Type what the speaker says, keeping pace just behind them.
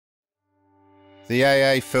The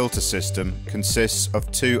AA filter system consists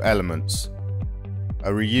of two elements: a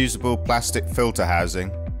reusable plastic filter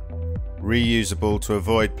housing, reusable to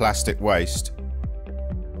avoid plastic waste,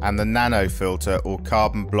 and the NANOFilter or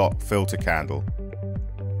carbon block filter candle.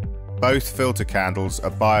 Both filter candles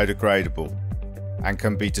are biodegradable and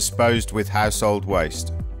can be disposed with household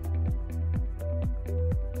waste.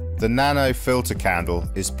 The NANOFilter candle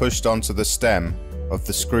is pushed onto the stem of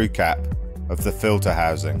the screw cap of the filter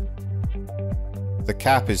housing. The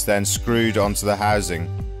cap is then screwed onto the housing,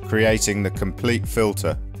 creating the complete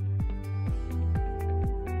filter.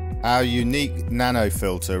 Our unique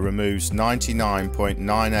NANOFilter removes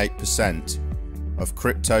 99.98% of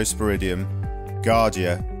Cryptosporidium,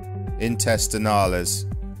 Giardia, intestinalis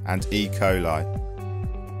and E. coli.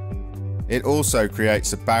 It also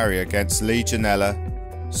creates a barrier against Legionella,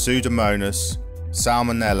 Pseudonomas,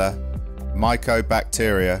 Salmonella,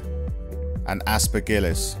 Mycobacteria and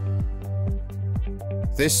Aspergillis.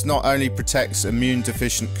 This not only protects immune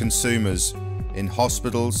deficient consumers in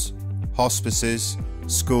hospitals, hospices,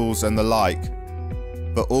 schools and the like,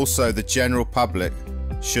 but also the general public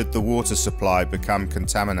should the water supply become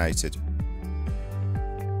contaminated.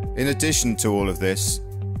 In addition to all of this,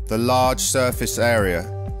 the large surface area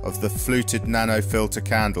of the fluted NANOFilter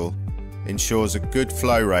candle ensures a good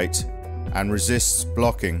flow rate and resists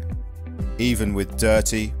blocking, even with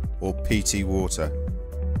dirty or peaty water.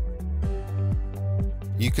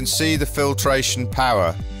 You can see the filtration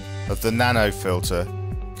power of the NANOFilter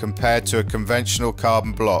compared to a conventional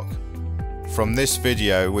carbon block from this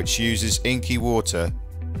video, which uses inky water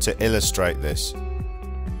to illustrate this.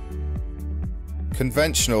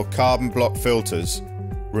 Conventional carbon block filters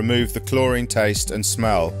remove the chlorine taste and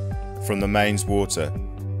smell from the mains water.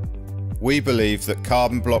 We believe that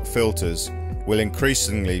carbon block filters will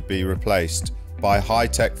increasingly be replaced by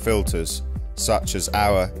high-tech filters such as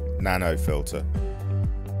our NANOFilter.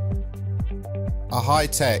 A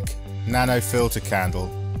high-tech NANOFilter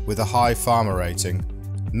candle with a high pharma rating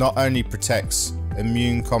not only protects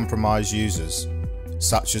immune-compromised users,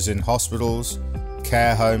 such as in hospitals,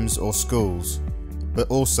 care homes or schools, but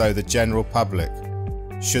also the general public,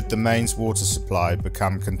 should the mains water supply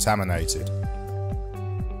become contaminated.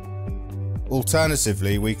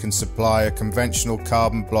 Alternatively, we can supply a conventional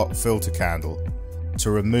carbon block filter candle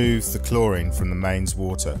to remove the chlorine from the mains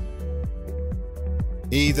water.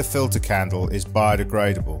 Either filter candle is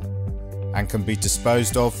biodegradable and can be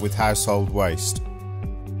disposed of with household waste.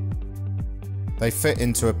 They fit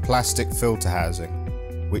into a plastic filter housing,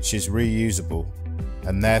 which is reusable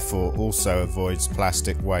and therefore also avoids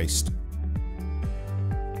plastic waste.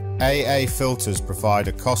 AA filters provide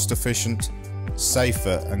a cost-efficient,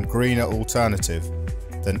 safer and greener alternative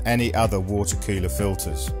than any other water cooler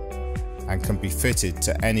filters and can be fitted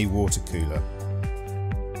to any water cooler.